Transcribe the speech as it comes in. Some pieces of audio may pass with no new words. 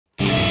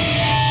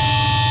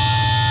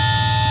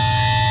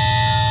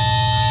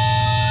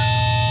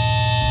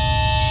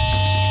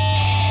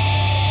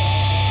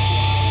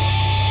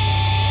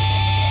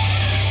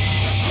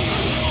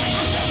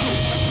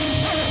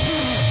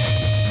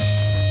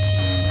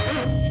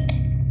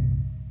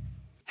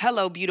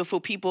Hello,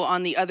 beautiful people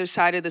on the other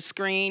side of the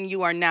screen.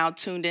 You are now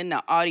tuned in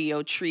to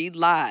Audiotree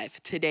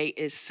Live. Today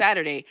is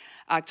Saturday,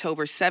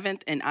 October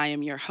 7th, and I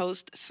am your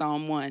host,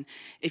 Psalm 1.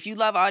 If you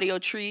love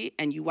Audiotree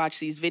and you watch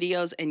these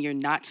videos and you're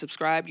not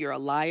subscribed, you're a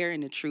liar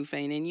and the truth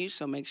ain't in you,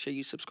 so make sure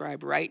you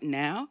subscribe right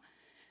now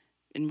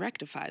and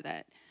rectify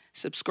that.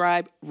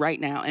 Subscribe right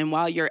now. And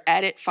while you're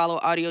at it, follow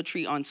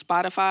Audiotree on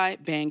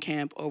Spotify,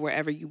 Bandcamp, or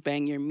wherever you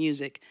bang your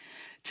music.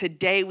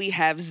 Today we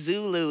have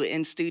Zulu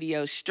in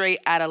studio straight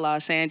out of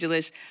Los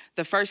Angeles.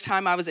 The first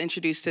time I was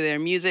introduced to their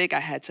music,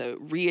 I had to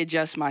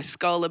readjust my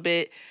skull a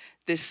bit.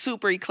 This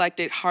super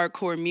eclectic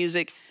hardcore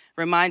music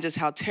reminds us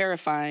how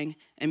terrifying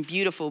and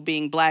beautiful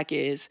being black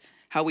is,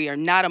 how we are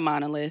not a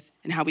monolith,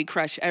 and how we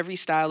crush every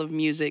style of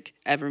music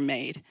ever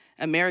made.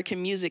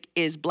 American music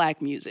is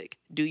black music.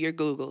 Do your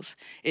Googles.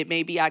 It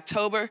may be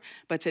October,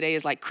 but today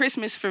is like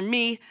Christmas for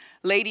me.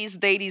 Ladies,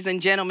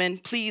 and gentlemen,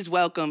 please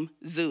welcome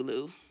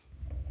Zulu.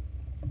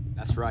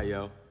 That's right,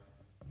 yo.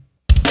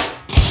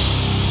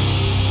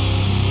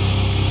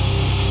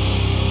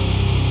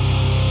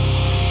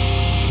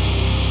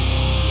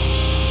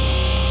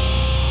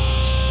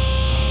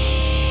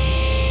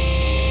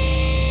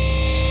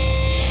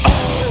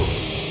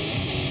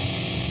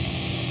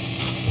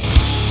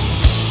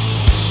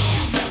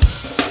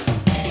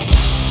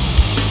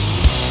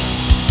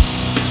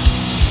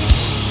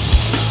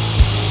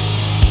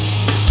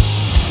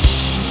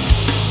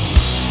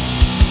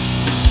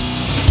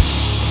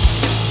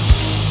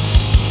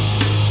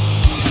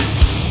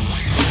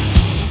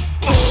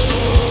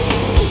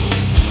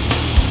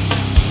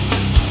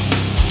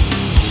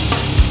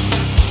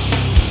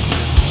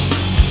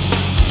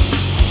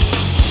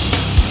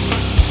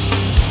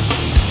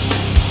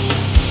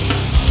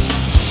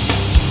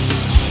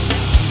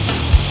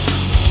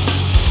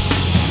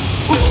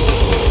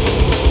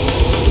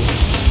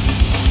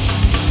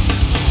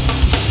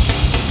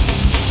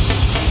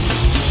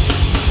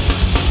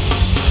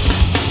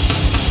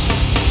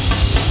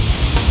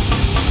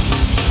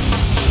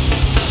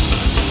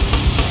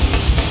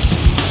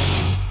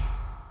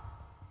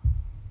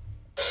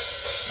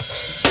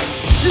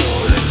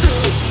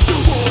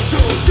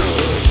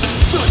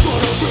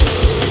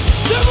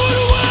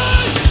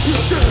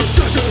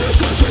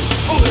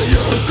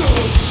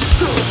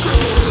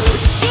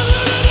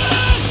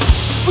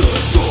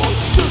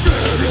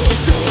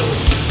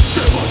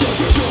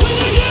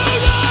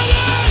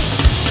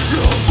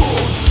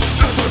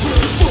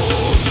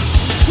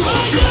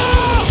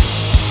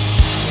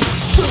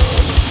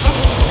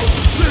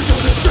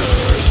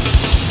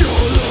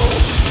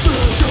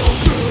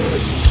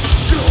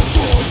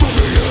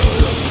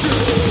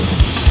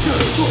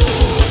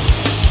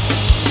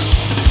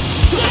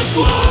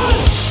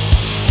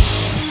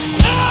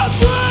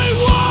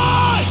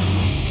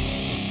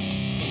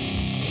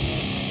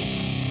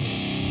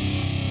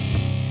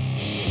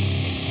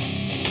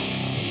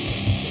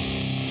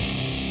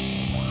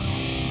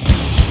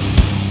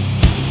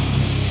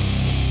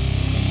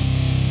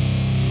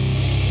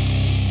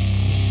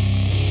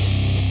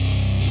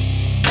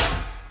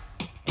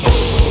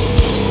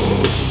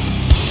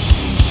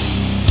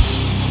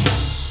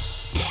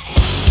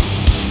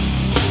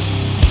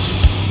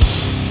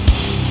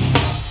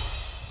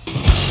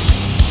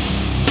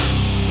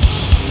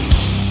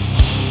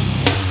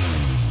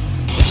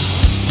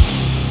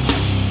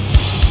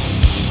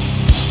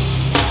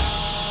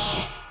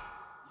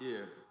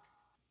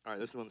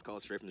 This one's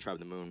called Straight from the Tribe of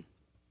the Moon.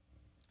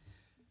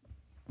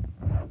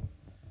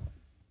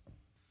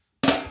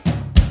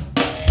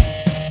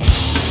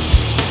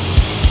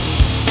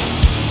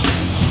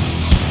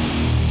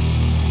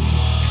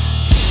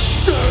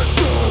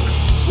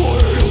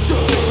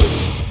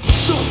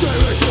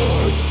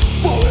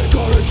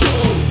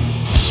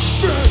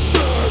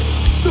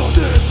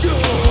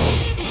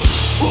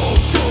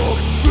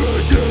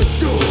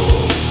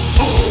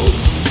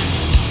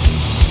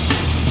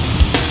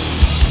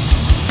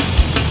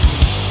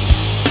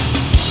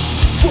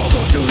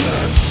 Welcome to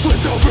land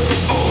with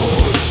the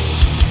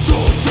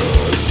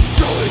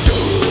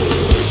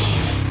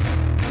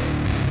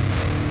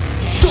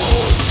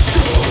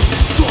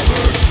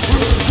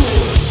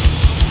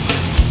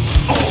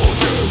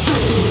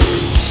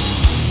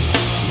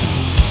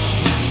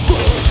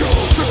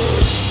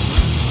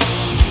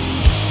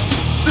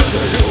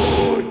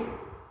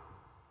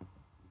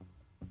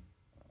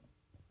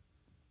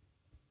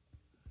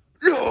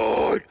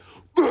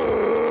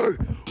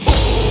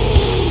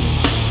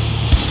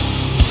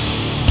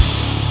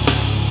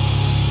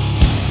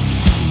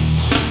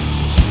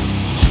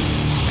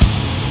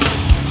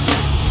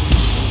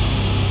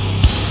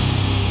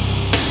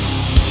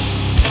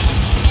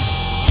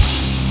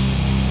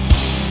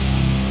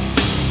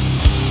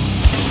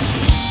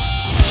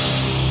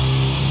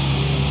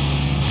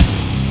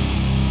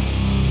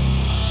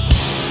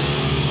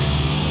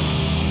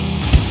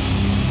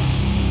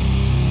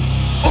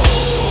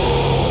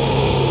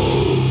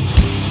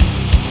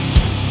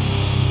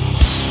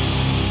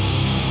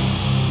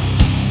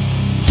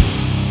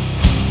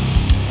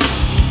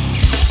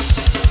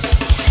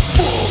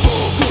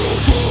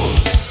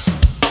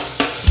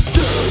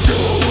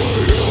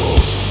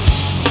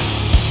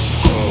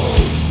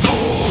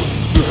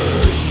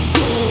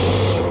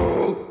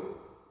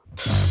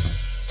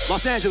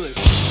Los Angeles.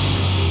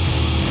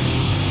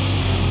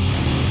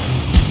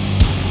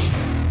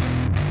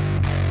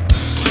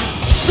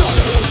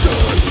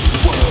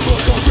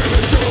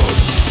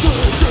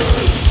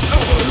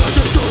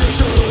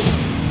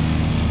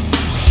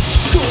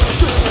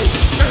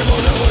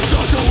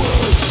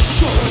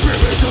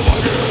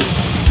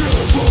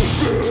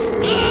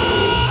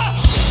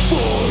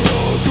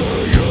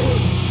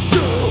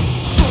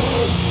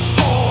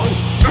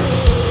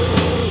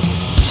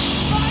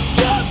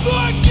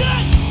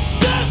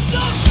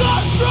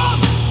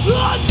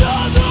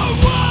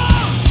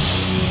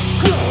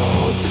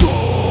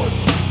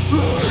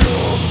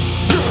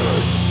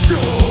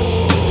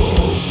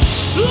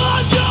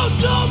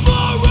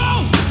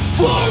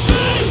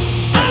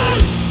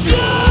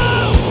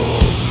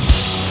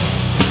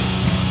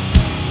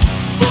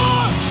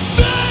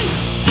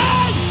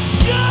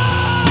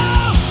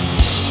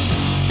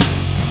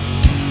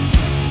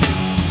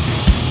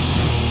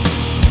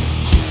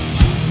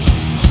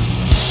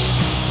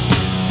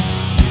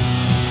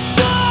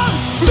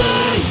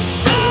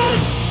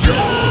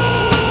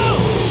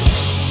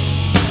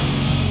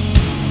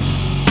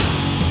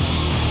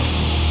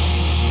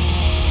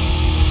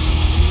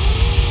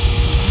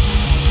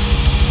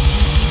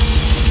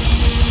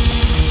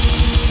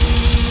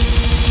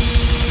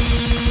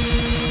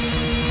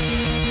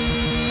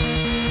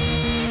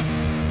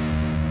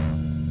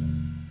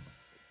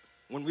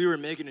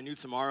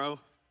 Tomorrow,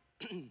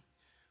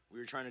 we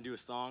were trying to do a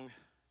song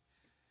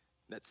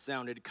that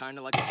sounded kind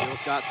of like a Jill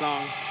Scott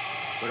song,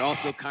 but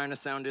also kind of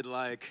sounded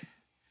like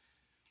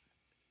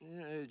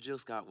Jill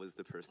Scott was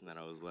the person that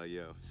I was like,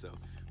 yo. So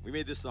we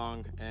made this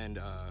song, and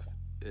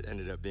it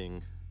ended up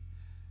being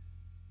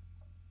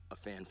a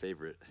fan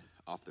favorite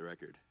off the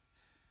record,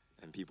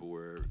 and people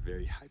were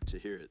very hyped to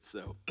hear it.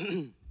 So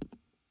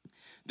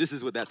this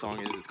is what that song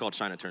is. It's called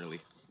Shine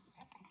Eternally.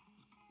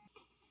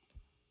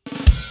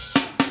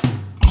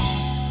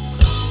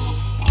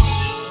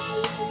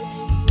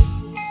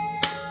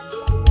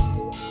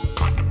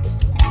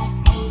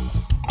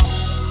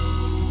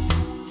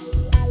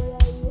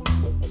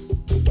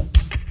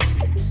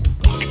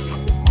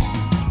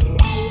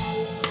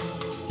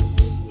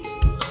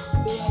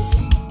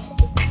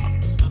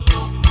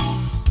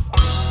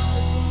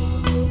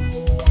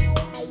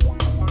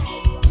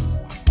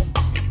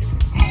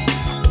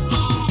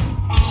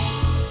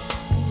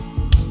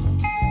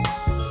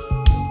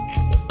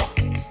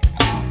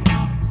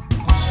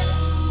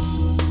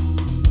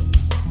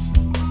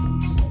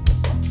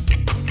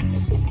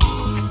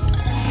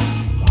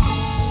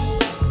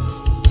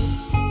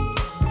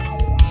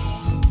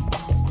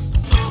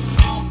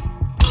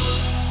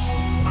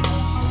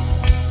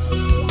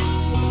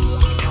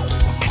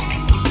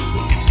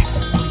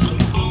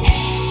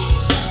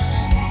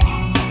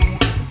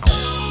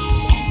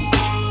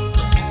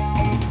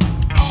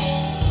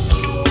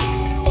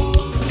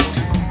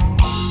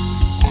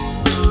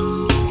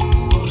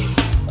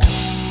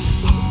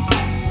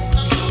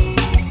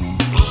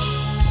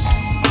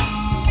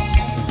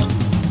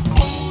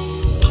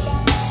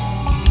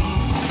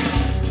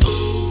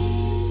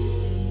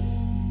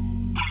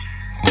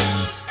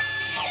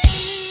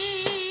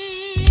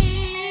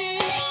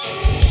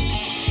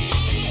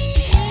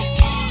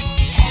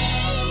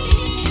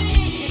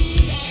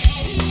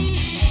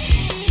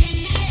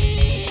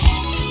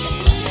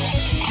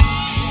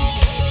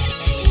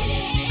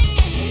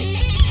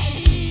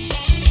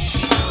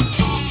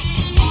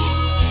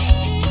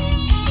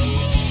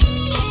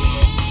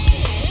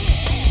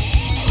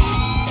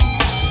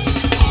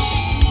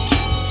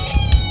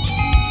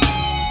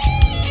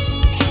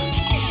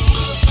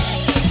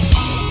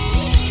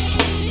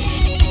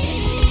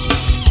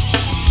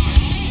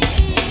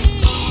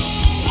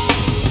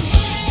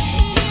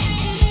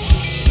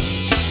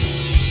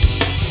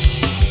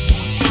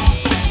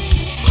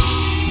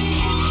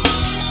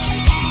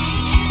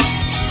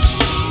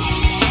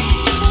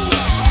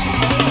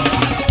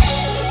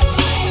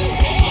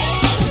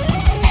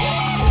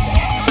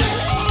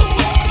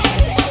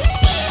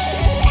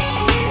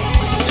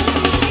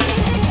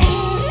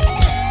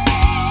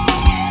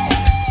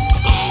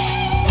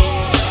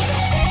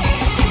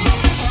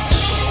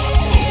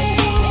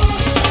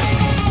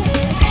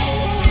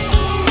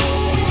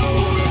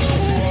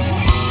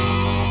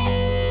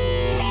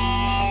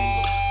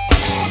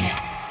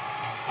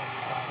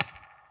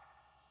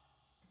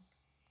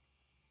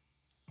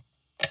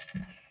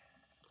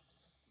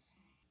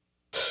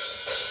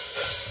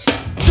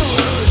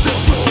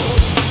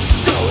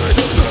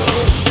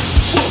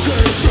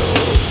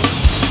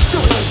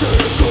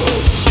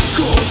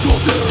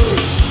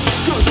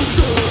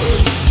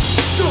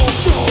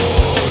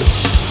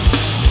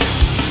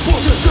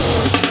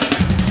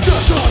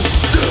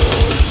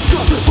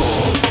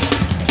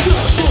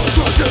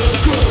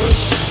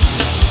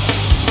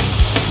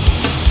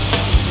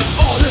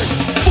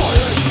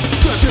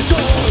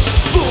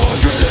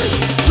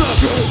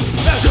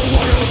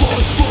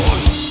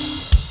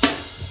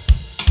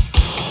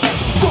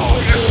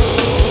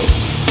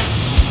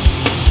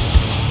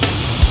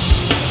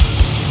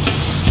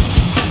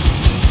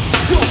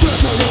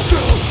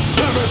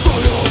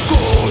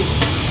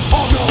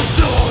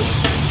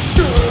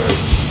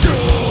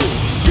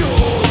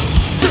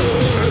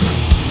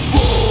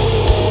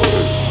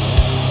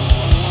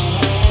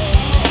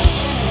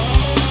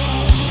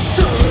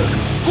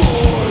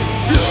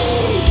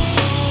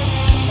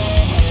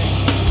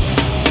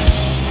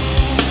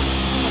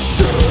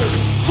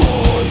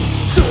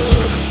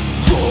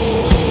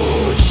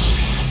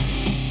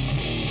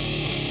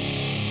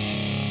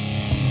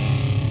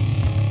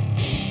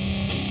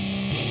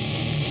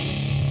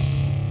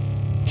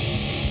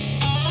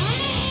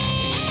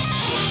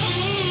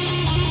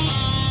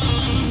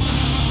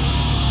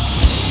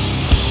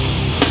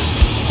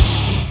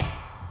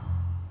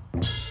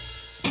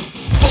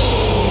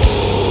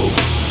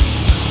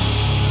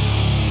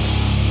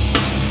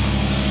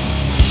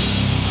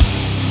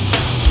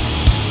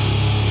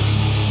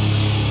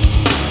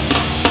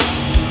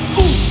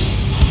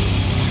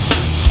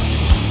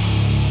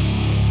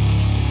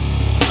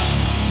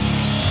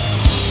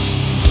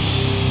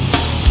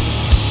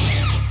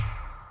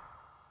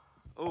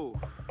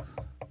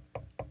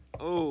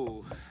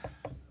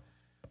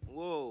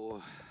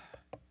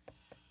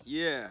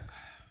 Yeah,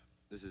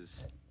 this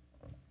is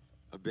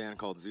a band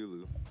called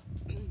Zulu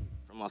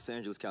from Los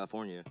Angeles,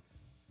 California,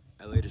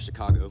 LA to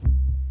Chicago.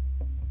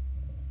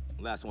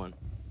 Last one.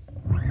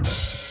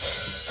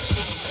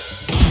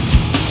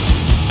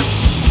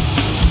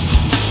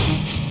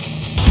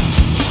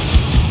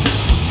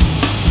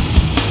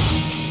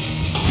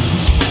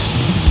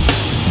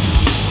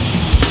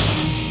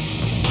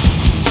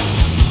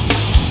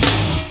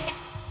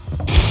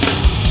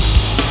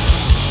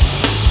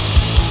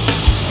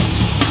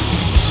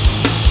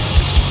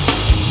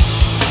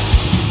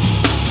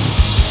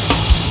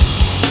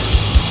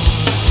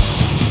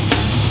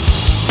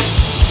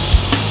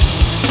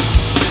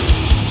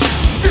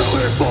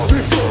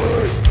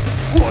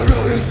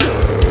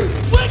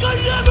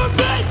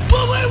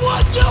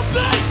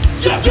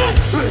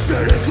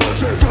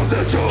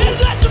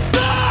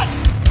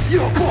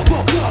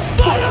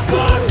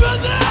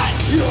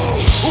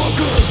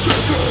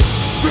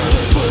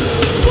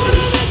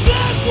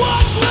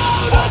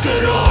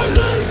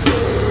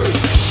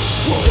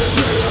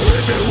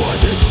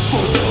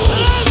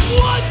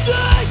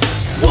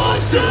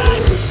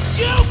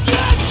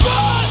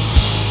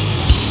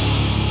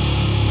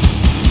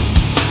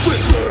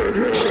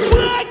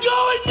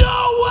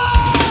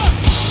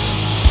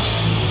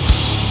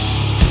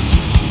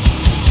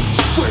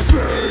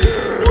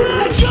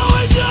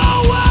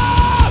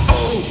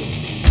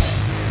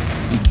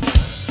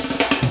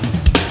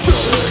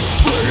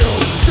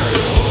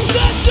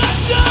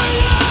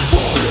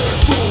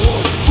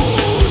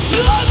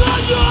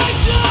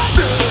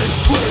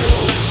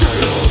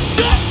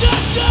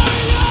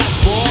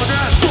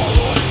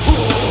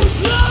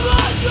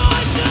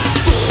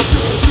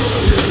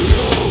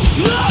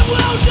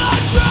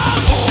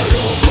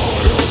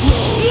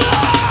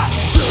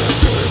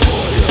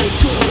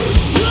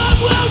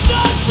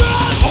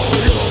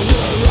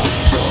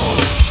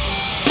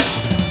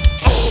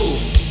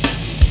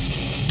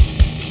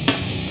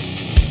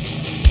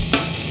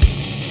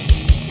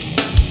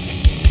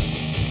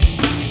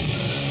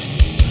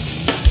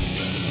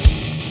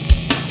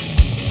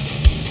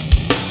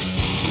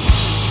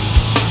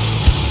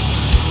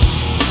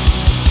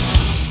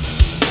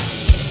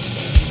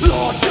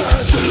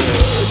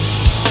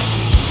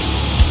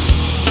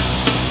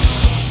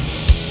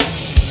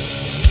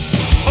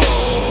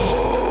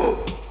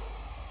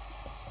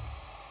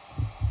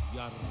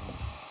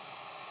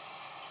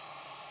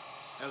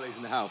 LA's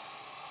in the house.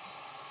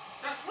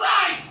 That's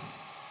right!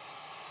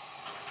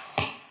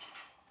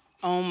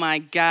 Oh my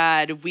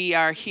God, we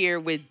are here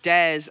with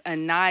Dez,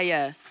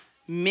 Anaiah,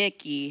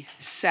 Mickey,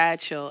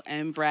 Satchel,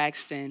 and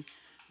Braxton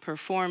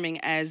performing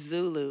as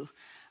Zulu.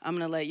 I'm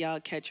gonna let y'all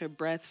catch your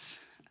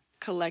breaths,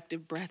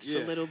 collective breaths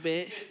a little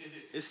bit.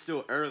 It's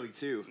still early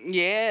too.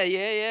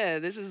 Yeah.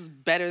 This is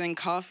better than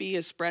coffee,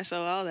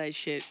 espresso, all that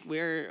shit.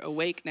 We're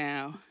awake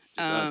now.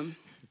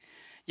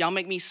 Y'all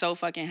make me so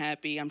fucking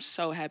happy. I'm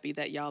so happy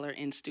that y'all are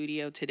in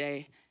studio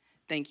today.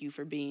 Thank you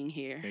for being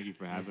here. Thank you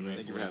for having us.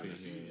 Thank you for having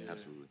us.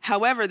 Absolutely.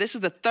 However, this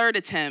is the third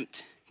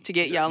attempt to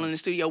get y'all in the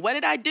studio. What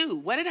did I do?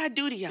 What did I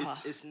do to y'all?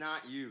 It's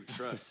not you,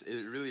 trust.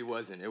 It really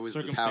wasn't. It was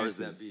the powers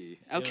that be.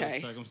 Okay.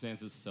 The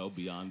circumstances so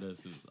beyond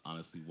us is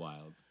honestly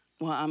wild.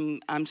 Well,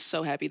 I'm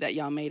so happy that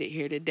y'all made it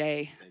here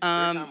today. Your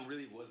time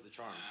really was the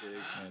charm, dude.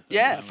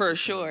 Yeah, for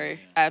sure.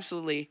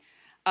 Absolutely.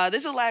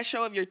 This is the last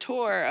show of your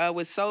tour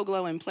with Soul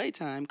Glo and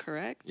Playtime,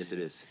 correct? Yes, it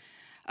is.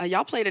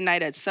 Y'all played a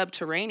night at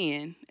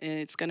Subterranean, and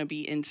it's going to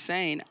be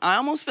insane. I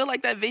almost feel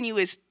like that venue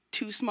is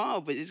too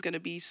small, but it's going to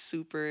be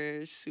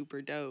super,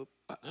 super dope.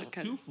 There's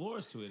 2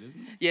 floors to it, isn't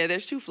it? Yeah,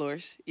 there's 2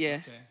 floors.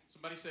 Yeah. Okay.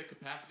 Somebody said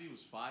capacity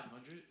was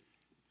 500.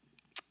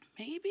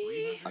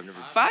 Maybe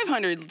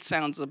 500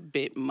 sounds a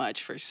bit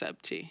much for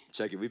Sub T.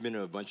 Check it. We've been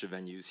to a bunch of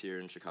venues here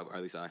in Chicago, or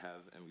at least I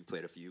have, and we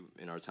played a few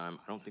in our time.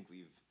 I don't think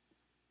we've.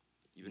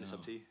 You been to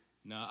Sub T?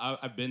 No,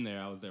 I've been there.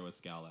 I was there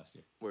with Scal last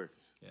year. Where?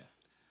 Yeah.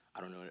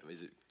 I don't know.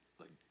 Is it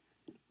like?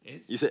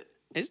 It's, you said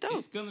it's dope.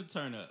 It's gonna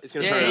turn up. It's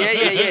gonna turn up.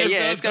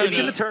 Yeah. It's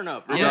gonna turn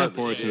up. I'm looking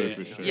forward to it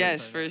for sure.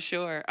 Yes, for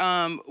sure.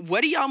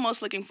 What are y'all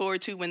most looking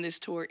forward to when this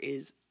tour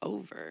is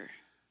over?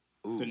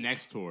 Ooh. The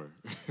next tour.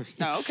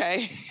 Oh,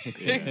 okay.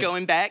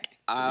 Going back.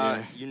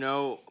 You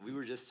know, we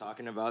were just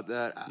talking about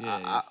that.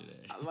 Yesterday.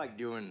 I like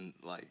doing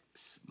like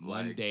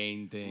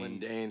mundane things.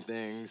 Mundane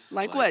things.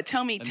 Like what?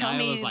 Tell me.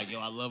 Anaiah was like, yo,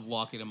 I love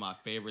walking to my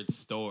favorite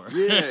store.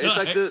 Yeah, it's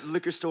like the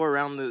liquor store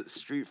around the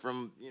street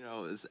from,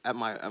 it's at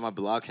my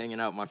block, hanging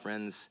out with my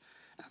friends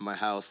at my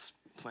house,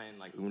 playing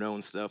like Uno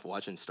and stuff,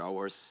 watching Star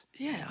Wars.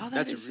 Yeah,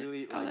 that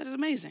is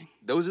amazing.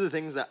 Those are the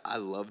things that I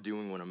love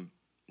doing when I'm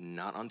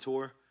not on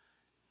tour.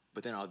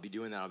 But then I'll be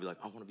doing that. I'll be like,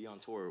 I want to be on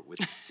tour with.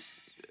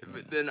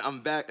 But then I'm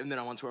back, and then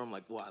I'm on tour. I'm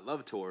like, well, I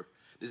love tour.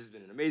 This has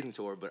been an amazing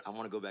tour, but I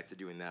want to go back to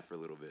doing that for a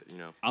little bit.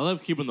 I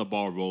love keeping the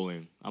ball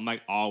rolling. I'm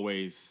like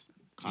always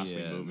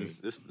constantly moving.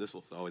 This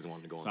was always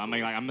wanting to go on. So tour.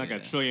 I'm like a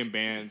trillion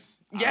bands.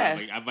 Yeah.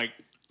 I've like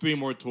 3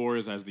 more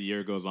tours as the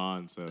year goes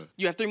on. So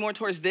you have 3 more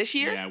tours this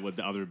year? Yeah, with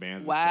the other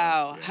bands.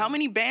 Wow. How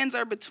many bands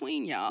are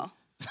between y'all?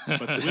 But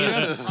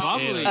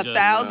probably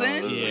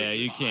 1,000. Yeah,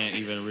 you can't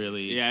even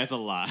really. Yeah, it's a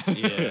lot.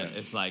 Yeah,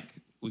 it's like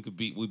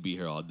we'd be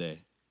here all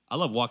day. I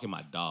love walking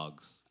my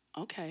dogs.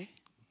 Okay.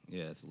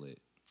 Yeah, it's lit.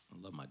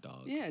 I love my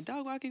dogs. Yeah,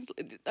 dog walking.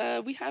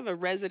 We have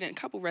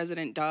couple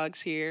resident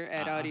dogs here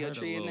at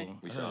Audiotree, and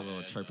we saw a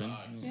little chirping.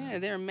 yeah,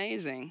 they're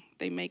amazing.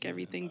 They make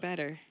everything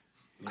better.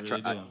 I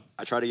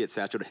try to get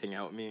Satchel to hang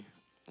out with me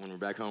when we're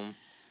back home,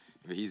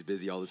 but he's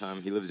busy all the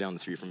time. He lives down the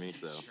street from me,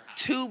 so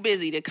Too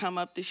busy to come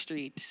up the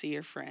street to see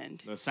your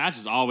friend. The Satch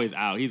is always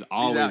out. He's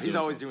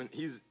always doing.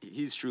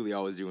 He's truly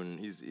always doing.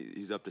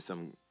 He's up to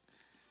some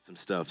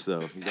stuff.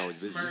 So he's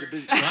always busy. He's a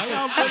busy.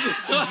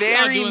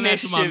 Very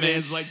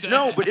mischievous. Like that.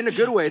 No, but in a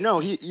good way. No,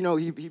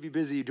 he'd be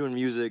busy doing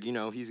music.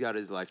 He's got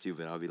his life too.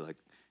 But I'll be like,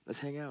 let's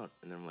hang out.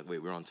 And then I'm like,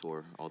 wait, we're on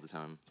tour all the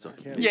time. So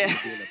Yeah.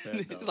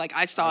 He's like,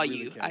 I saw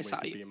you. I saw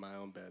you. Be in my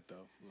own bed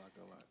though. I'm not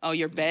gonna lie. Oh,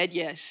 your bed?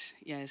 Yes.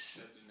 Yes.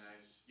 That's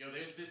nice. Yo,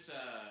 there's this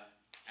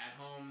at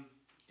home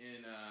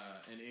in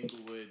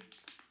Inglewood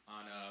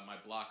on my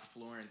block,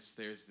 Florence.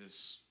 There's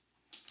this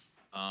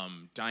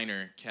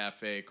diner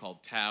cafe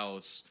called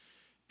Tao's.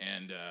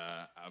 And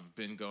I've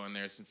been going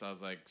there since I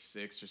was like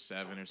 6 or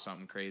 7 or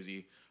something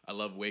crazy. I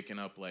love waking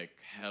up like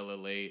hella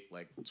late,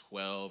 like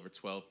 12 or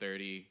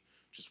 12:30,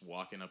 just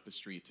walking up the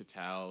street to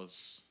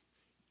Tao's,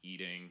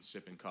 eating,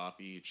 sipping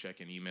coffee,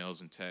 checking emails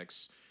and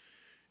texts.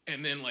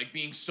 And then like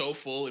being so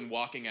full and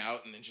walking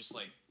out and then just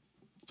like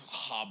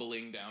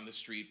hobbling down the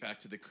street back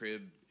to the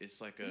crib.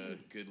 It's like a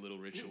good little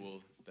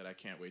ritual that I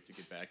can't wait to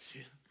get back to.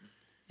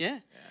 Yeah.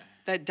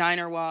 That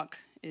diner walk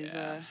is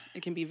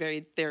it can be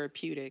very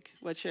therapeutic.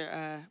 What's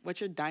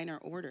your diner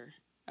order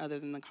other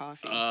than the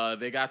coffee?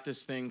 They got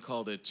this thing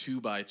called a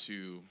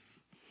 2x2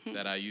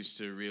 that I used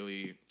to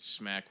really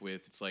smack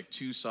with. It's like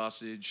 2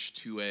 sausage,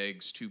 2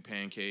 eggs, 2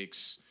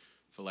 pancakes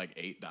for like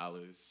 $8.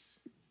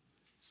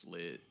 It's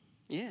lit.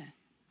 Yeah,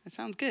 that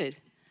sounds good.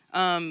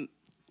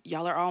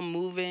 Y'all are all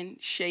moving,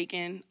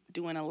 shaking,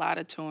 doing a lot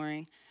of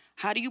touring.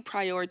 How do you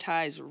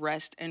prioritize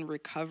rest and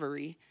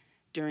recovery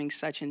during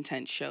such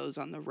intense shows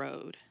on the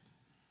road?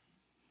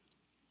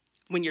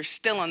 When you're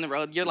still on the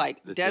road, you're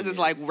like, Dez is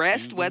like,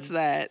 rest? What's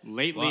that?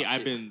 Lately,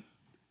 I've been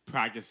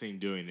practicing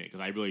doing it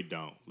because I really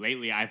don't.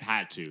 Lately, I've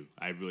had to.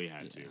 I really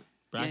had to.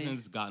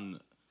 Braxton's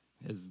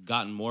has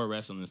gotten more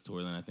rest on this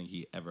tour than I think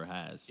he ever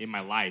has. In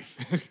my life.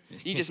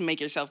 You just make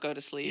yourself go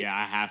to sleep. Yeah,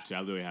 I have to. I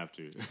literally have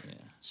to. Yeah.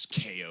 Just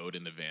KO'd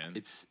in the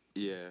van.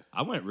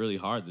 I went really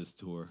hard this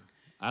tour.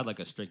 I had like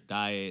a strict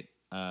diet.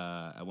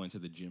 I went to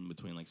the gym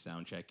between like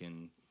sound check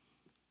and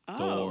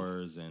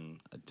doors, and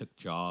I took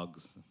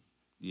jogs.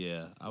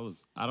 Yeah,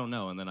 I don't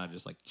know, and then I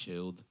just like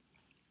chilled.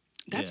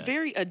 That's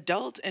very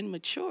adult and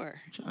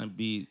mature. I'm trying to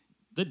be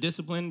the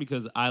discipline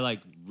because I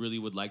like really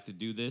would like to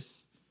do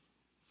this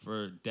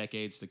for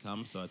decades to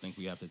come. So I think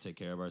we have to take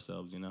care of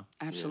ourselves,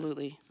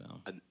 Absolutely. Yeah.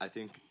 So I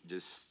think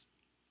just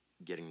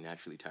getting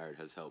naturally tired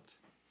has helped.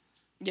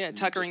 Yeah,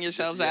 tuckering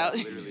yourselves out.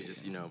 Literally,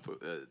 just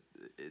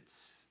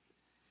it's,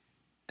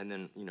 and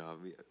then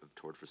I've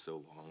toured for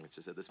so long. It's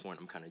just at this point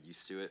I'm kind of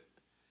used to it.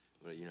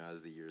 But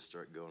as the years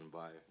start going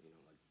by,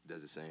 like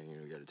Dez is saying,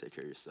 you got to take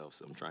care of yourself.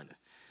 So I'm trying to.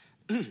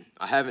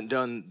 I haven't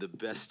done the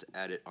best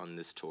at it on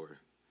this tour,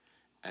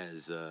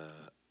 as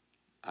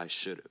I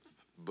should have.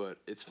 But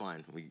it's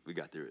fine. We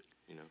got through it.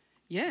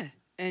 Yeah,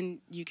 and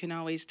you can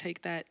always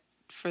take that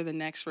for the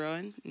next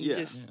run.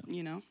 I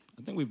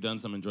think we've done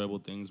some enjoyable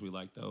things we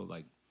like though.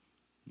 Like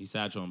me,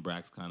 Satchel, and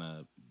Brax kind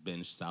of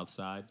binged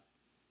Southside.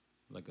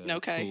 Like a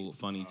cool,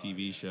 funny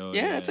TV show.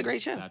 Yeah, that's a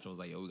great show. Satchel was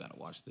like, yo, we got to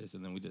watch this.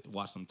 And then we did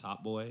watch some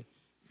Top Boy.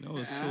 It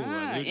was cool.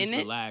 Like, we were just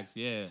relaxed.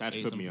 Yeah.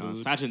 Satch put me on.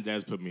 Satch and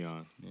Dez put me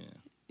on. Yeah.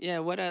 Yeah,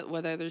 what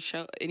other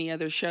any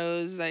other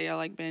shows that y'all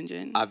like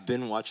binging? I've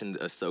been watching the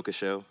Ahsoka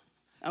show.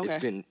 Okay. It's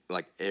been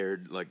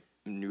aired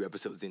new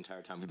episodes the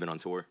entire time we've been on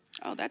tour.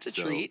 Oh, that's a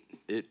treat.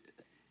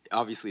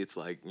 Obviously it's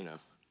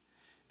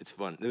it's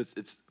fun.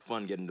 It's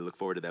fun getting to look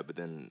forward to that, but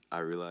then I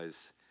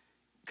realized,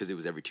 because it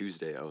was every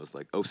Tuesday, I was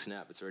like, oh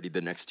snap, it's already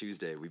the next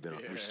Tuesday.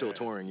 We're still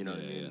touring, you know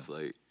what I mean? It's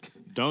like,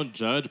 don't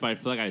judge, but I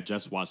feel like I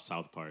just watched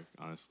South Park,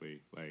 honestly.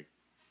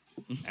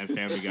 And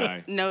Family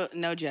Guy.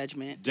 No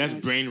judgment. Just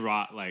brain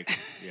rot,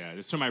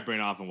 just turn my brain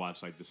off and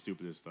watch the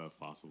stupidest stuff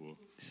possible.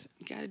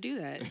 You gotta do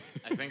that.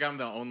 I think I'm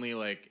the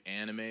only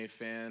anime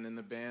fan in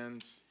the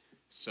band.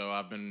 So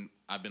I've been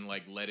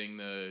letting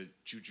the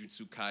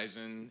Jujutsu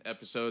Kaisen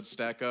episodes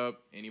stack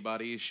up.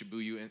 Anybody?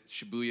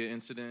 Shibuya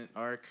Incident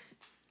arc?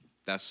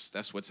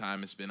 That's what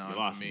time it's been on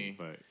for me.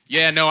 But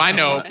yeah, no, I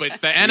know,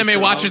 but the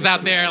anime watchers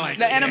out there,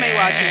 the anime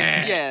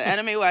watchers,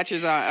 anime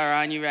watchers are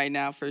on you right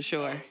now for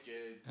sure. That's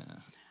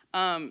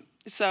good.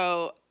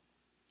 So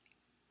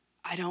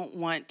I don't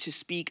want to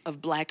speak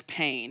of black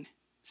pain.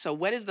 So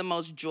what is the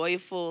most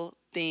joyful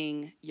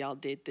thing y'all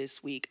did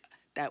this week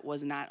that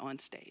was not on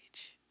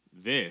stage?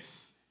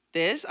 This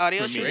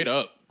audio Straight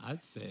up.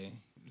 I'd say.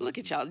 Look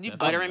at y'all. You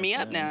buttering me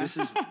up now. this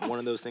is one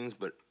of those things,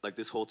 but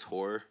this whole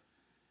tour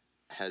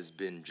has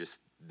been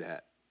just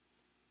that.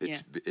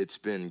 It's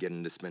been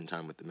getting to spend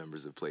time with the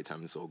members of Playtime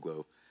and Soul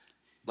Glo.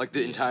 Like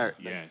the entire,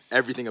 Yes.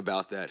 everything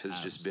about that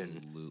has just been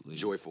Absolutely.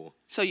 joyful.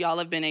 So y'all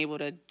have been able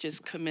to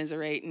just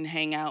commiserate and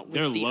hang out with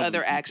They're the lovely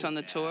other acts people. on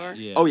the tour.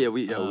 Yeah. Oh, yeah,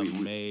 we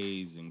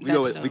amazing.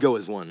 That's we go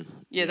as one.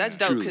 Yeah, that's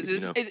dope Truly, because you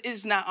know?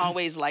 it's not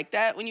always like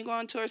that when you go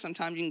on tour.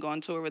 Sometimes you can go on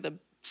tour with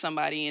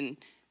somebody and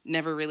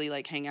never really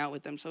like hang out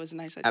with them. So it's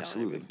nice that y'all are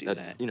Absolutely, able to do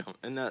that. You know,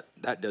 and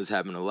that does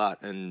happen a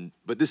lot.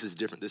 But this is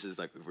different. This is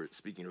like if we're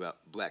speaking about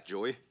Black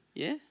Joy.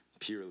 Yeah.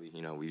 Purely,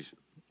 you know,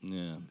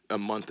 Yeah. a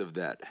month of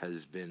that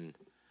has been.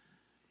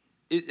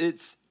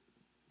 It's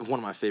one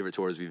of my favorite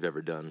tours we've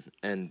ever done,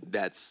 and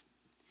that's,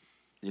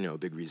 you know, a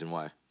big reason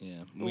why.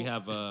 Yeah. We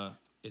have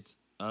it's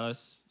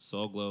us,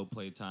 Soul Glo,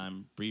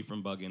 Playtime, Bree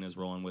from Buggin is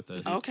rolling with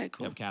us. Okay,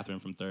 cool. We have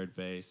Catherine from Third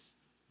Face.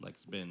 Like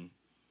it's been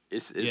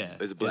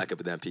It's black up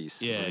in that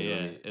piece. Yeah, Really, yeah.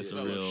 really. It's a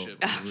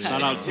Fellowship. real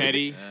Shout out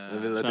Teddy.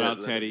 Let Shout out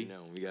let Teddy. them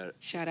know. We got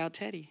Shout out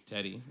Teddy.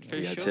 Teddy.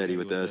 We got sure. Teddy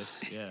with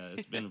us. Yeah,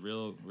 it's been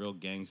real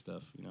gang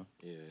stuff, you know.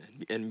 Yeah,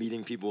 and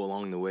meeting people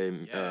along the way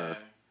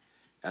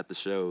at the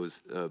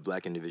shows,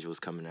 black individuals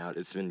coming out.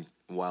 It's been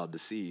wild to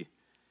see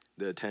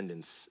the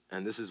attendance,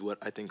 and this is what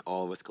I think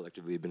all of us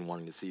collectively have been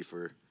wanting to see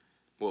for,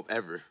 well,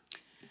 ever.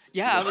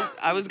 Yeah,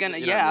 I was gonna.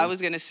 You know what I I mean?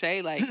 was gonna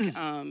say like,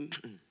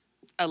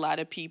 a lot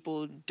of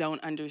people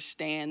don't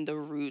understand the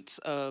roots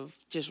of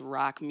just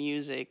rock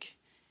music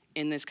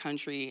in this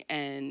country,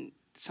 and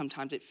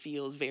sometimes it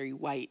feels very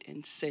white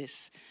and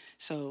cis.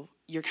 So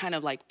you're kind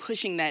of like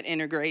pushing that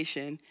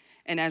integration,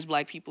 and as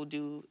black people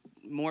do,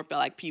 more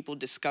black people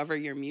discover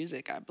your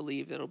music. I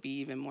believe it'll be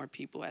even more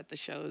people at the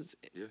shows.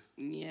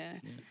 Yeah.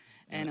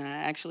 And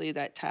actually,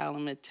 that towel,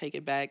 I'm gonna take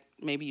it back.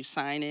 Maybe you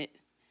sign it.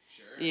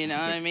 You know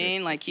what I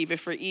mean? Like keep it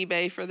for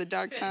eBay for the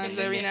dark times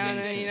every now and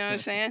then. You know what I'm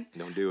saying?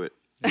 Don't do it.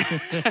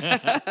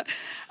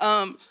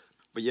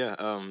 But yeah,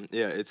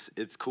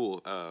 it's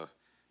cool.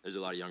 There's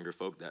a lot of younger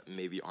folk that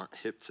maybe aren't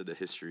hip to the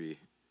history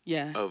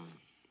Yeah. of,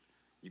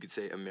 you could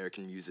say,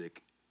 American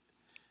music,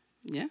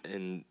 Yeah.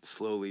 and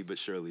slowly but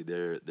surely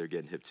they're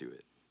getting hip to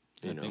it.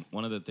 You I know, think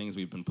one of the things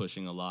we've been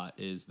pushing a lot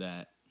is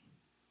that,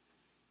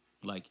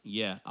 like,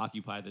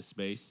 occupy the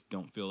space.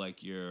 Don't feel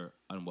like you're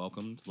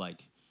unwelcomed.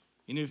 Like,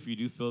 even if you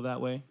do feel that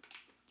way,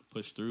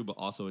 push through. But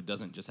also, it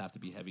doesn't just have to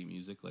be heavy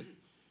music. Like,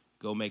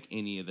 go make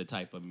any of the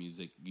type of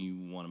music you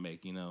want to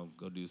make. You know,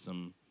 go do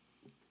some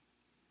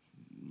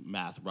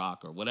math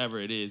rock or whatever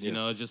it is. You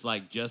know, just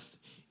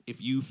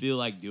if you feel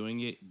like doing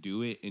it,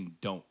 do it, and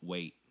don't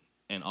wait.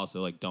 And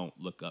also, like, don't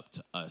look up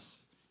to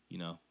us. You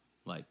know,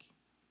 like,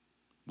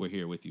 we're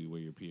here with you.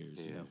 We're your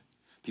peers. You know,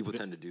 people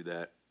tend to do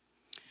that.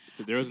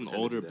 There was an People tend to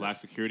older do that. black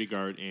security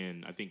guard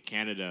in, I think,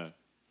 Canada.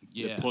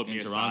 yeah, pulled me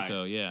in aside.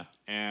 Toronto, yeah.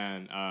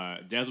 And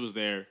Dez was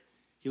there.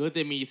 He looked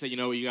at me. He said, "You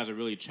know what? You guys are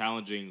really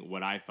challenging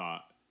what I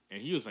thought."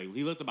 And he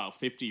looked about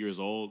 50 years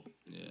old.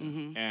 Yeah.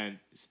 And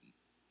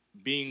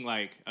being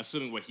like,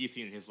 assuming what he's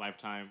seen in his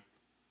lifetime.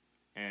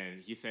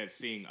 And he said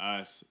seeing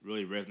us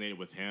really resonated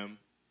with him.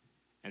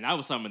 And that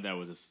was something that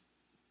was just,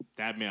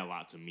 that meant a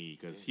lot to me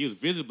because he was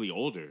visibly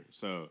older.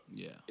 So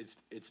Yeah.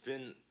 It's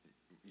been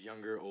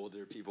younger,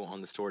 older people on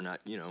this tour,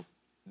 not, you know,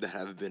 that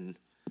have been.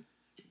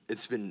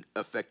 It's been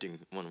affecting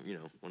one way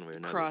or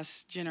another.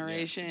 Cross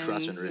generations.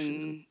 Cross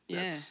generations. And,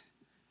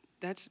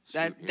 That's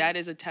that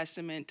is a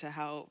testament to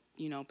how,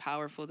 you know,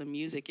 powerful the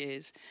music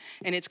is.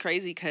 And it's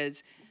crazy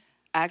because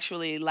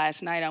actually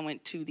last night I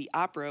went to the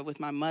opera with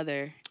my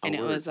mother, and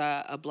it was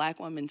a black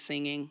woman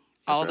singing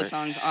all the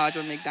songs,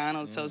 Audra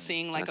McDonald. So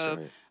seeing like a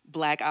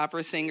black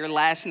opera singer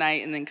last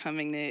night and then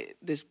coming to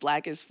this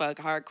black as fuck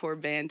hardcore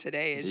band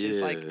today, it's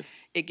just like,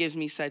 it gives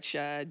me such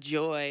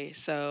joy.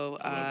 So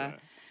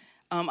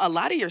a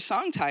lot of your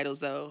song titles,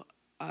 though,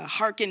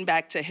 harken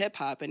back to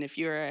hip-hop. And if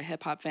you're a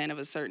hip-hop fan of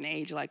a certain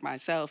age like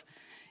myself,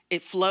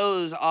 it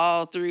flows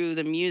all through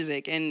the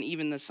music and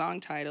even the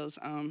song titles.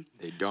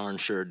 They darn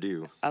sure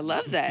do. I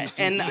love that.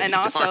 And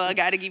also, I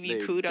got to give you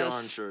They kudos.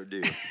 darn sure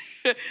do.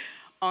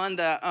 On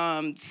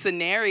the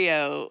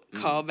scenario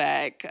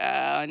callback,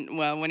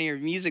 one of your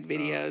music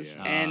videos.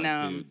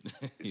 And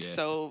dude.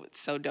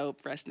 so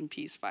dope. Rest in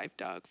peace, Fife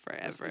Dog,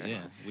 forever.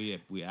 Yeah,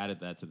 we added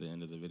that to the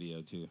end of the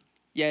video too.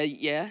 Yeah.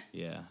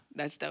 Yeah.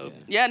 That's dope.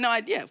 Yeah, no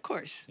idea. Of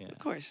course. Yeah. Of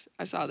course.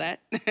 I saw that.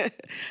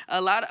 A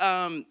lot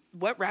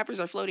what rappers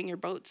are floating your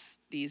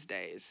boats these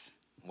days?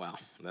 Wow,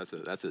 that's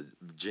a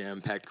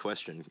jam-packed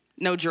question.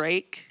 No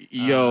Drake?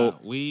 Yo,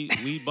 We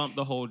bumped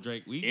the whole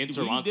Drake. We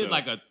Toronto. did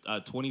like a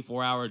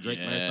 24-hour Drake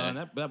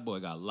marathon. That boy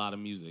got a lot of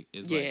music.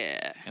 It's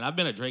and I've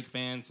been a Drake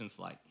fan since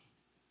like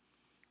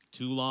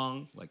Too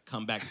Long, like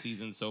Comeback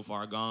Season So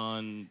Far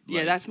Gone. Yeah,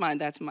 like,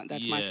 that's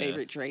my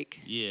favorite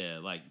Drake. Yeah,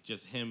 like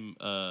just him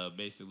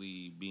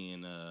basically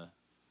being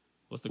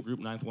what's the group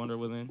Ninth Wonder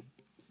was in?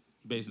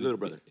 Basically, Little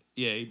Brother.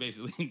 Yeah, he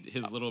basically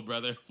his little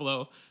brother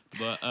flow.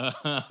 But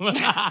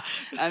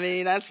I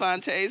mean, that's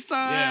Fonte's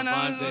son.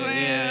 Yeah,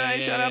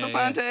 Fonte. Shout out to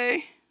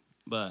Fonte.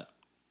 But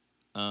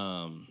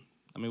I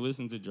mean, we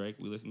listened to Drake.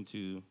 We listened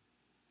to.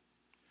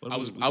 I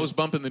was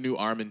bumping the new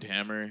Arm &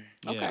 Hammer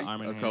Okay.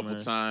 Arm & a couple Hammer.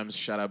 times.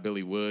 Shout out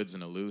Billy Woods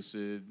and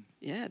Elucid.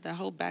 Yeah, that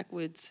whole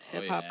Backwoods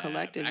hip hop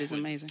collective is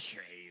Backwoods amazing. Is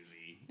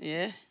crazy.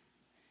 Yeah.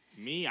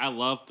 Me, I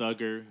love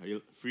Thugger.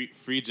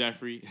 Free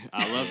Jeffrey.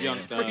 I love Young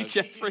Thug. Free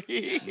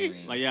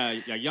Jeffrey. Like yeah,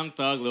 Young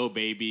Thug, Lil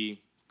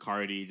Baby,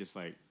 Cardi, just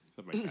like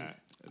stuff like that.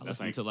 I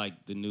listen to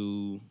like the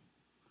new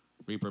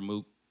Reaper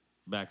Mook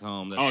back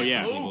home. That's Oh, just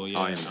yeah. some people, yeah.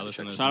 Oh, yeah. I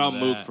listen to Shout out some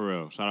of Mook that. for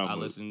real. Shout out I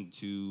Mook. listened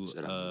to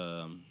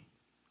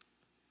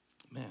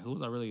man, who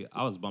was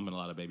I was bumping a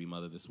lot of Baby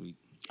Mother this week.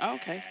 Oh,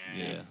 okay.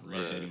 Yeah,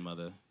 love Baby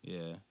Mother.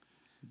 Yeah.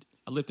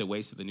 I lifted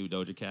weights to the new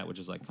Doja Cat, which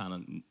is like kind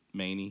of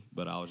maney,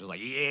 but I was just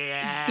like,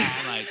 yeah,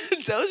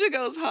 like Doja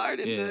goes hard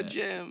in Yeah, the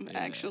gym, yeah.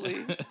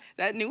 actually.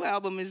 That new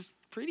album is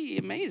pretty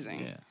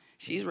amazing. yeah.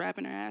 She's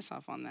rapping her ass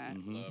off on that.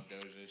 Love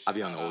Doja. I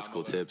be on the old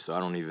school tip, so I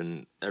don't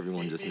even.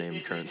 Everyone just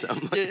named current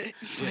sound.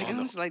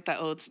 It's like the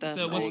old stuff.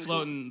 So what's Like-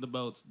 floating the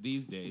boats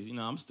these days? You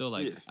know, I'm still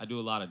like, I do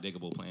a lot of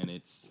Diggable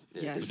Planets.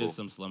 Yes. We did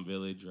some Slum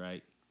Village,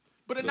 right?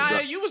 But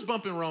Anaiah, you was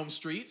bumping Rome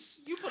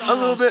Streets. You put on A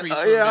little Rome bit,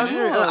 Streets for a yeah.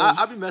 minute.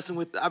 I be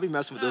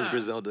messing with those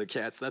Griselda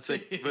cats. That's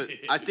like, but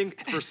I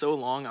think for so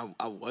long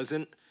I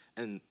wasn't,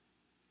 and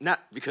not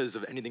because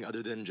of anything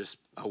other than just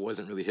I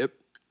wasn't really hip.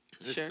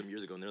 This Sure. is some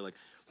years ago, and they're like,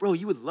 "Bro,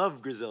 you would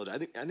love Griselda." I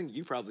think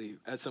you probably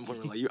at some point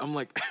were like, I'm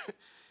like,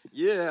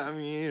 yeah. I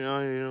mean, you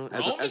know,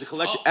 as Rome a is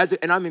collective, tough.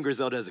 and I'm in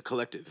Griselda as a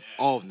collective,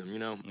 all of them, you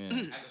know, Yeah.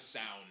 As a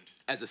sound.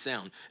 as a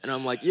sound, and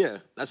I'm like, yeah,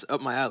 that's up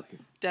my alley.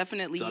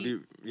 Definitely So I'll be,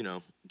 you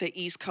know. the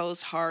East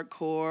Coast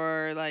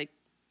hardcore, like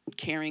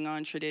carrying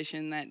on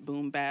tradition, that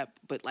boom bap,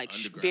 but like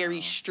very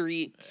Underground.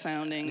 street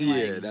sounding. Yeah,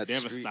 Like, that's They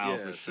have a street, style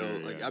yeah. for So sure,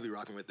 like yeah. I'll be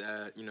rocking with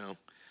that, you know.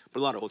 But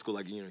a lot of old school,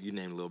 like you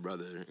named Lil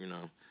Brother, you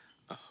know,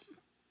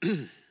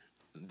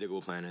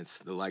 Diggable Planets,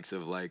 the likes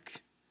of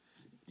like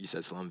you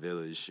said Slum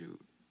Village, shoot,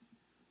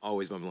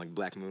 always bumping like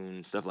Black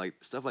Moon, stuff like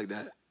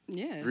that.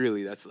 yeah.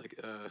 Really, that's like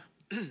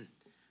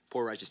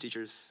Poor Righteous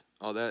Teachers,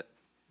 all that.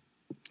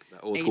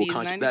 That old school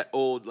 80s, 90s? that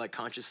old like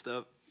conscious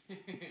stuff.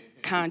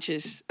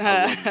 Conscious.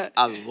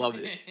 I love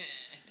it.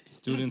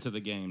 Students of the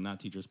game, not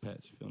teachers'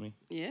 pets. You feel me?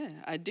 Yeah,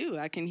 I do.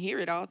 I can hear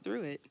it all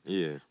through it.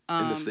 Yeah,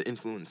 and this the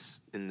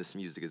influence in this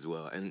music as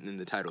well, and in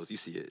the titles you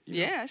see it. You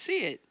know? Yeah, I see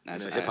it.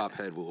 And a hip hop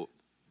head will,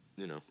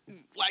 you know.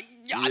 Like,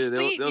 Yeah,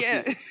 they'll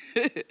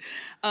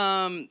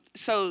yeah.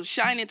 So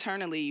Shine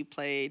Eternally you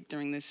played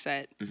during this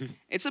set. Mm-hmm.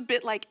 It's a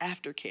bit like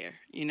Aftercare,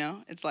 you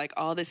know? It's like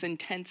all this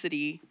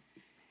intensity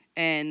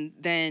and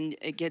then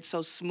it gets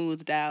so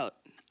smoothed out.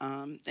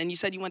 And you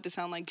said you want to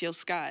sound like Jill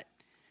Scott,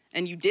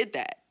 and you did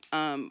that.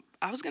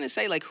 I was gonna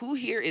say, like, who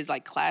here is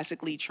like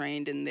classically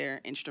trained in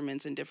their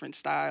instruments in different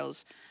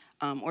styles,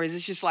 or is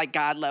this just like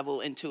God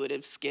level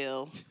intuitive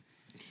skill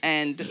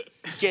and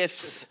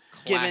gifts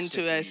given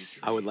to us?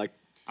 I would like.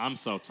 I'm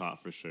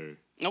self-taught for sure.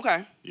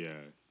 Okay. Yeah.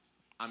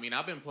 I mean,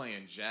 I've been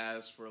playing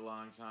jazz for a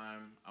long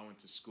time. I went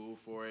to school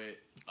for it.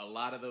 A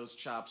lot of those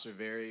chops are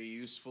very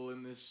useful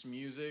in this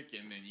music,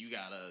 and then you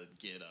gotta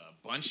get a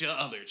bunch of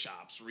other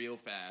chops real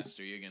fast,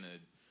 or you're gonna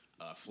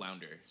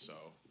flounder. So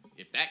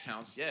if that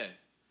counts, yeah,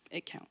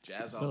 It counts.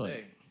 jazz feel all like-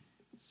 day.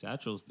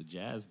 Satchel's the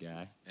jazz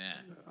guy. Yeah.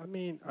 I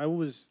mean, I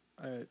was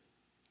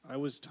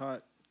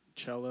taught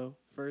cello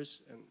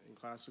first in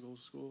classical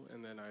school,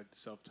 and then I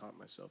self-taught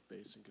myself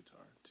bass and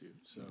guitar too.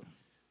 So,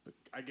 but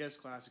I guess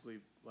classically,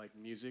 like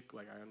music,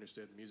 like I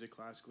understood music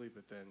classically,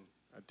 but then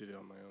I did it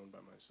on my own by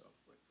myself,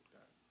 like with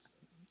that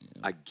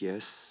stuff. I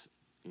guess,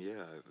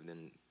 yeah.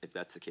 Then if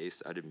that's the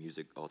case, I did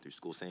music all through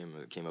school. Same.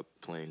 I came up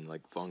playing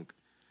like funk,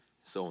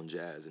 soul, and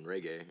jazz and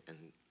reggae,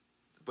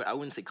 but I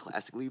wouldn't say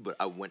classically. But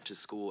I went to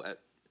school at.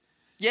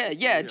 Yeah.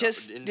 You know,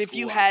 Just in if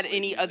you school, I had played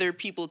any music. other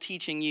people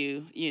teaching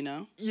you, you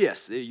know.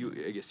 Yes, I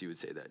guess you would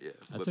say that. Yeah.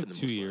 I But for took the 2 most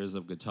part- years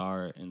of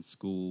guitar in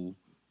school,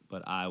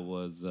 but I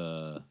was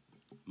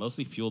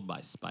mostly fueled by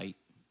spite.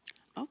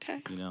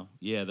 Okay. You know,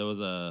 yeah, there was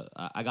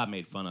I got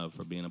made fun of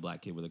for being a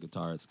black kid with a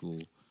guitar at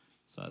school,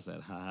 so I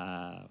said, "Ha ha,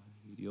 ha,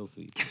 you'll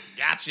see."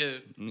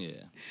 Gotcha. Yeah,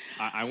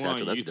 I went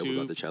Satchel, on that's dope about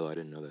YouTube. the cello. I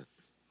didn't know that.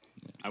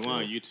 I went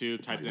on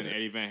YouTube, typed I in knew that.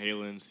 Eddie Van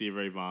Halen, Stevie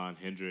Ray Vaughan,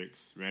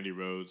 Hendrix, Randy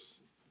Rhoads.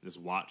 Just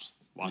watch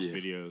Yeah.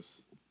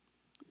 videos.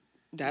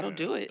 That'll Yeah.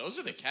 do it. Those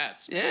are the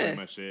cats. Yeah. Pretty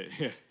much it.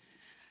 Yeah.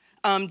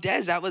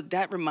 Dez,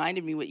 that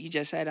reminded me what you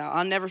just said.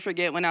 I'll never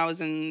forget when I was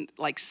in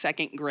like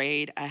second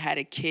grade, I had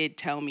a kid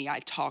tell me I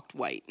talked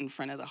white in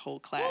front of the whole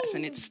class,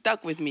 and it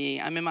stuck with me.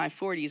 I'm in my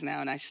 40s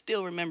now, and I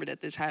still remember that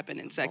this happened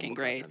in second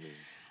grade.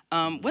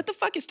 What the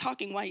fuck is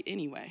talking white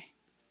anyway?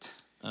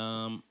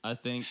 I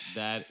think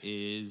that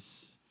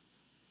is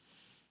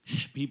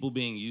people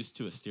being used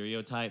to a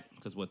stereotype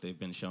because what they've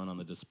been shown on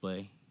the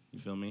display. You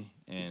feel me?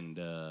 And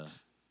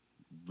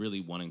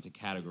really wanting to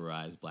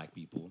categorize black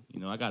people. You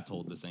know, I got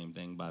told the same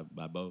thing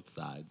by both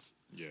sides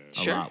Yeah. a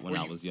Sure. lot when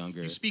Where I was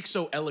younger. You speak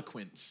so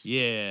eloquent.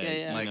 Yeah,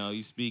 Yeah. you know,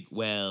 you speak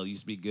well, you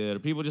speak good. Or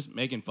people just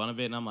making fun of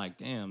it, and I'm like,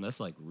 damn, that's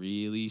like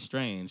really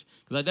strange.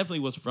 Because I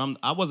definitely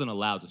I wasn't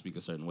allowed to speak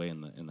a certain way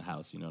in the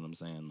house. You know what I'm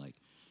saying? Like,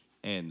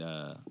 and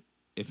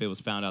if it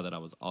was found out that I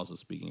was also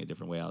speaking a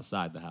different way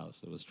outside the house,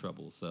 it was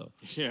trouble. So,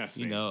 Yeah. you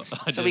Same. know,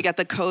 So we got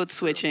the code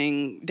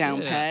switching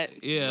down yeah,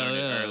 pat. Yeah, Learn it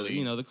yeah. early.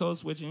 You know, the code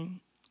switching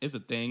is a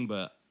thing,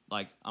 but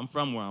like I'm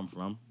from where I'm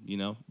from, you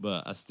know,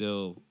 but I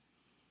still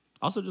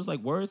also just like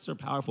words are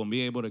powerful. And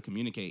being able to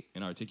communicate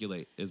and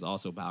articulate is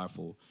also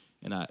powerful.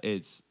 And I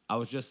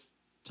was just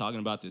talking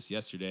about this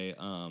yesterday.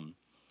 A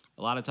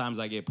lot of times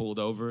I get pulled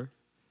over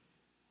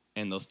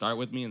and they'll start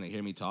with me and they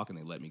hear me talk and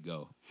they let me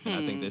go. And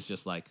I think that's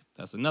just like,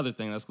 that's another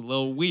thing that's a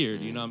little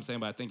weird, you know what I'm saying?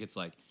 But I think it's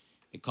like,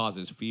 it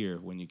causes fear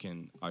when you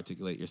can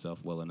articulate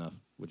yourself well enough,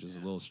 which is a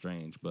little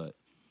strange, but.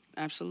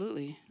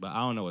 Absolutely. But I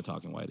don't know what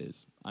talking white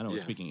is. I know what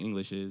speaking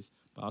English is,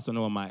 but I also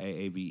know what my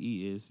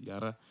AAVE is,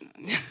 yada.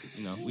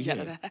 You know, we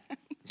Yada.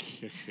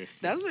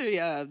 That's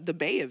very the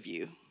Bay of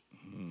you.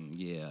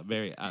 Yeah,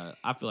 very.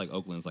 I feel like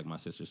Oakland's like my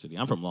sister city.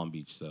 I'm from Long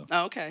Beach, so.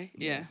 Oh, okay,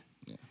 yeah.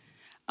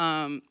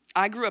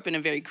 I grew up in a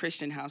very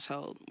Christian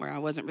household where I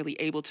wasn't really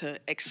able to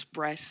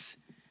express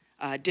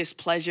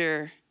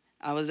displeasure.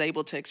 I was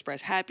able to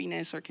express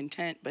happiness or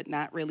content, but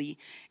not really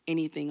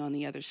anything on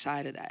the other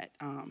side of that.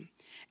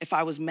 If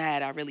I was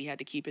mad, I really had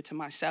to keep it to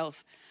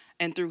myself.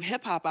 And through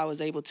hip-hop, I was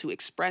able to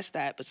express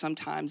that, but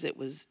sometimes it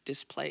was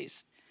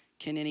displaced.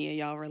 Can any of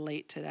y'all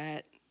relate to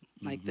that?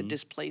 Like the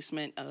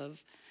displacement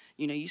of,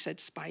 you know, you said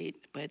spite,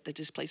 but the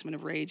displacement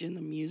of rage in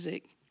the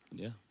music.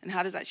 Yeah. And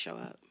how does that show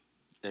up?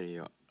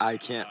 And I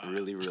can't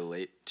really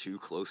relate too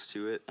close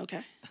to it.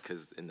 Okay.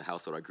 Because in the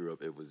household I grew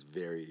up, it was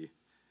very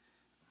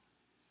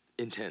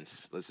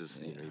intense. Let's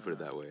just you put it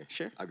that way.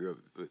 Sure. I grew up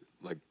with,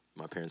 like,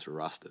 my parents were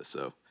Rasta,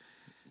 so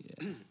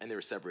and they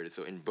were separated.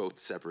 So in both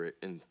separate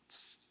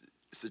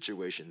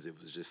situations, it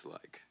was just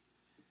like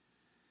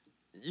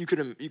you could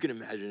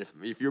imagine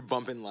if you're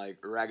bumping like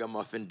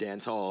ragamuffin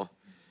dancehall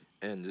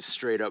and just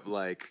straight up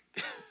like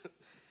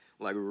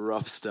like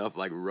rough stuff,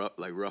 like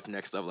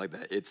roughneck stuff like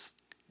that. It's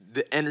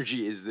the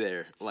energy is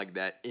there like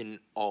that in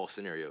all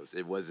scenarios.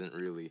 It wasn't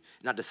really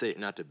not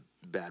to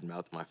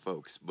badmouth my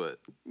folks, but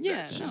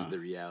that's just the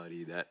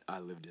reality that I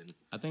lived in.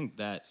 I think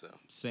that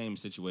same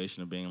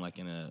situation of being like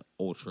in an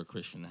ultra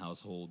Christian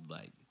household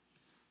like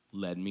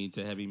led me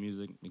to heavy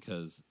music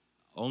because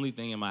only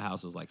thing in my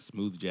house was like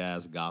smooth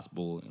jazz,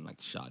 gospel, and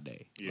like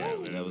Sade. Yeah,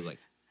 that was like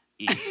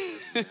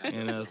it.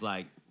 And it was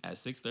like at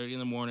 6:30 in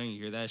the morning,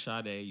 you hear that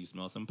Sade, you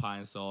smell some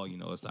pine sol, you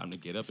know it's time to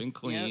get up and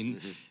clean.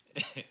 Yep.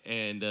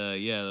 And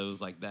it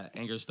was like that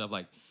anger stuff.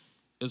 Like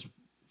it was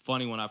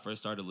funny when I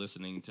first started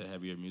listening to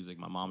heavier music.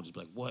 My mom would just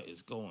be like, "What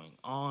is going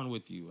on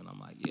with you?" And I'm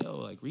like, "Yo,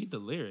 like read the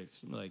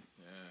lyrics." I'm like,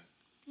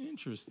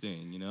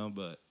 interesting, you know.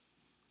 But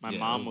my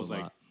mom was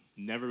like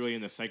never really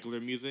into secular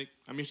music.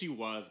 I mean, she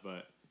was,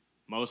 but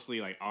mostly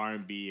like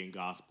R&B and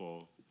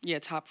gospel. Yeah,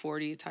 top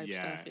 40 type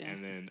stuff. Yeah,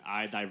 and then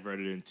I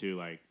diverted into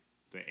like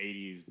the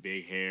 80s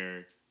big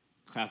hair,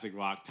 classic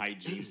rock, tight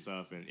jean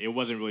stuff, and it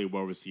wasn't really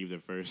well received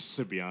at first,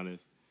 to be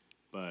honest.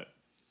 But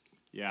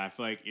yeah, I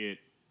feel like it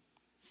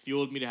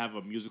fueled me to have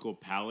a musical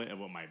palette of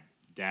what my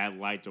dad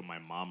liked or my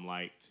mom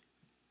liked.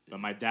 But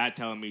my dad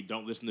telling me,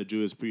 don't listen to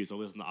Judas Priest, don't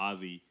listen to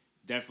Ozzy,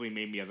 definitely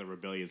made me as a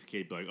rebellious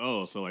kid be like,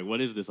 oh, so like, what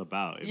is this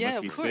about? It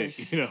must be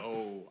sick. You know?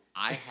 Oh,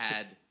 I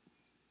had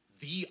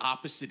the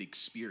opposite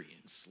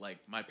experience. Like,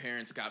 my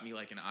parents got me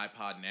like an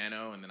iPod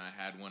Nano, and then I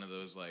had one of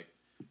those like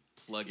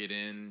plug it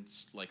in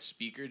like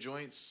speaker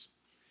joints.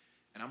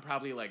 And I'm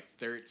probably like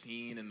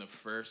 13, and the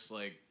first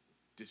like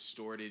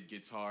distorted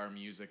guitar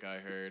music I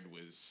heard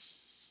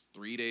was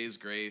 3 Days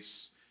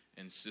Grace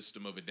and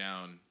System of a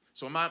Down.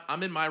 So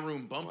I'm in my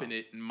room bumping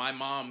it, and my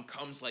mom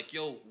comes like,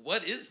 yo,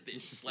 what is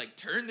this? Like,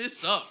 turn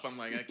this up. I'm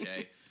like,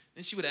 okay.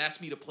 Then she would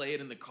ask me to play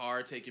it in the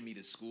car, taking me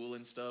to school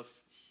and stuff,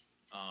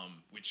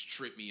 which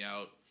tripped me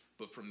out.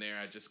 But from there,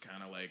 I just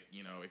kind of like,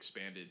 you know,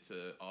 expanded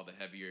to all the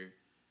heavier.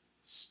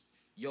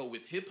 Yo,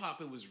 with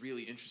hip-hop, it was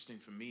really interesting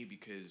for me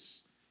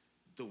because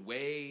the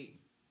way,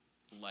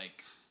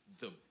 like,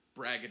 the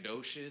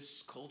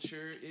braggadocious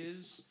culture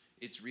is,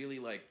 it's really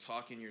like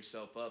talking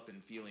yourself up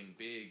and feeling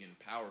big and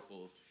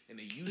powerful. And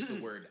they use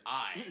the word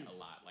I a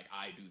lot. Like,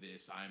 I do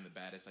this, I am the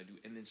baddest, I do.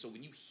 And then so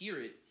when you hear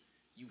it,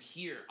 you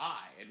hear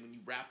I. And when you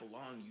rap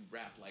along, you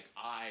rap like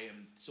I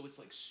am. So it's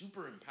like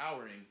super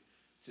empowering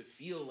to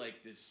feel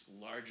like this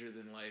larger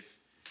than life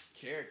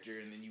character.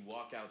 And then you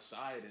walk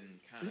outside and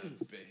kind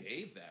of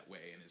behave that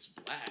way. And it's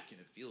black and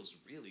it feels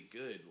really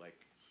good. Like,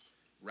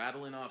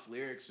 rattling off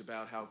lyrics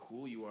about how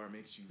cool you are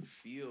makes you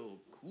feel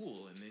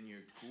cool, and then you're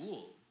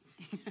cool.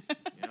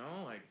 You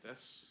know, like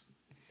that's,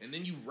 and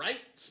then you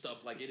write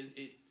stuff like it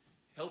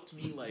helped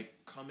me like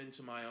come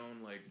into my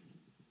own like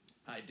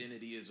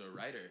identity as a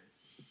writer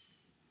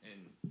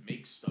and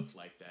make stuff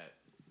like that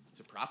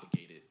to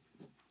propagate it.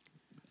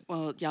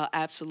 Well, y'all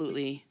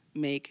absolutely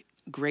make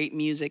great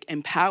music,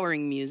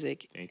 empowering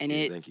music, Thank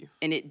you.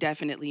 And it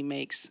definitely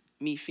makes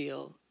me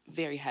feel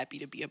very happy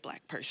to be a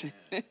black person.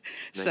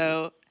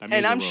 So,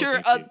 and I'm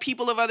sure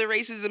people of other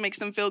races, it makes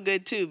them feel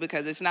good too,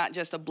 because it's not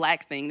just a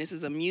black thing. This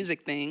is a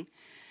music thing.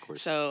 Of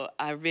course. So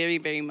I very,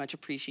 very much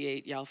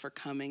appreciate y'all for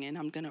coming, and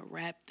I'm going to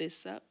wrap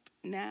this up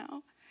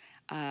now.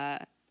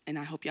 And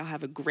I hope y'all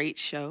have a great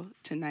show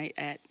tonight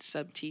at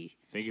Sub T.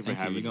 Thank you for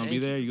having me. You going to be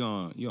there? You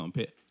going to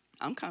pit?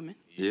 I'm coming.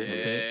 Yeah.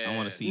 I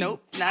want to see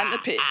Nope, not in the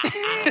pit.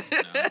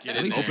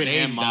 At least open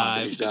hand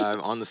dive. Stage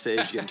dive on the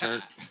stage, getting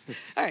turned.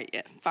 All right,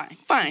 yeah,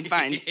 fine.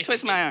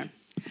 Twist my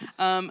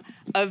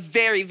A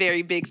very,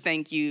 very big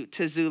thank you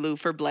to Zulu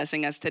for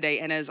blessing us today.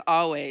 And as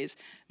always,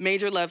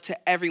 major love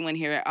to everyone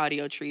here at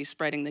Audiotree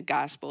spreading the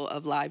gospel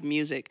of live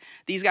music.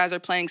 These guys are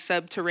playing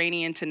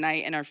Subterranean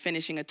tonight and are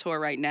finishing a tour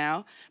right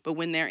now. But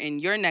when they're in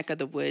your neck of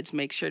the woods,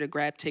 make sure to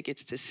grab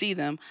tickets to see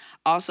them.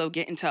 Also,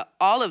 get into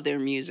all of their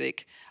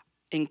music,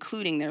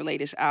 including their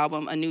latest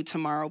album, A New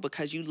Tomorrow,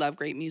 because you love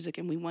great music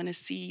and we want to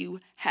see you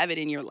have it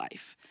in your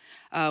life.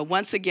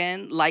 Once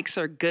again, likes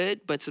are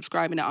good, but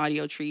subscribing to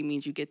Audiotree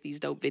means you get these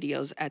dope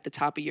videos at the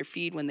top of your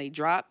feed when they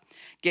drop.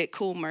 Get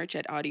cool merch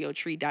at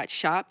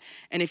audiotree.shop.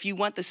 And if you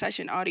want the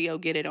session audio,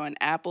 get it on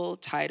Apple,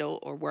 Tidal,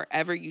 or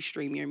wherever you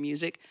stream your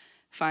music.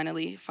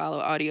 Finally,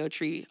 follow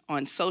Audiotree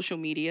on social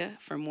media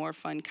for more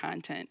fun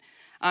content.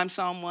 I'm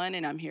Psalm 1,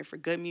 and I'm here for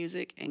good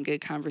music and good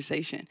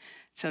conversation.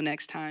 Till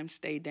next time,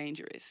 stay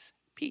dangerous.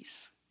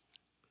 Peace.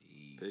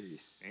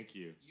 Peace. Thank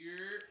you.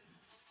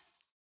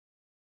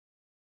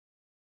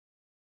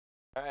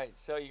 All right,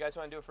 so you guys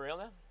want to do it for real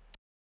now?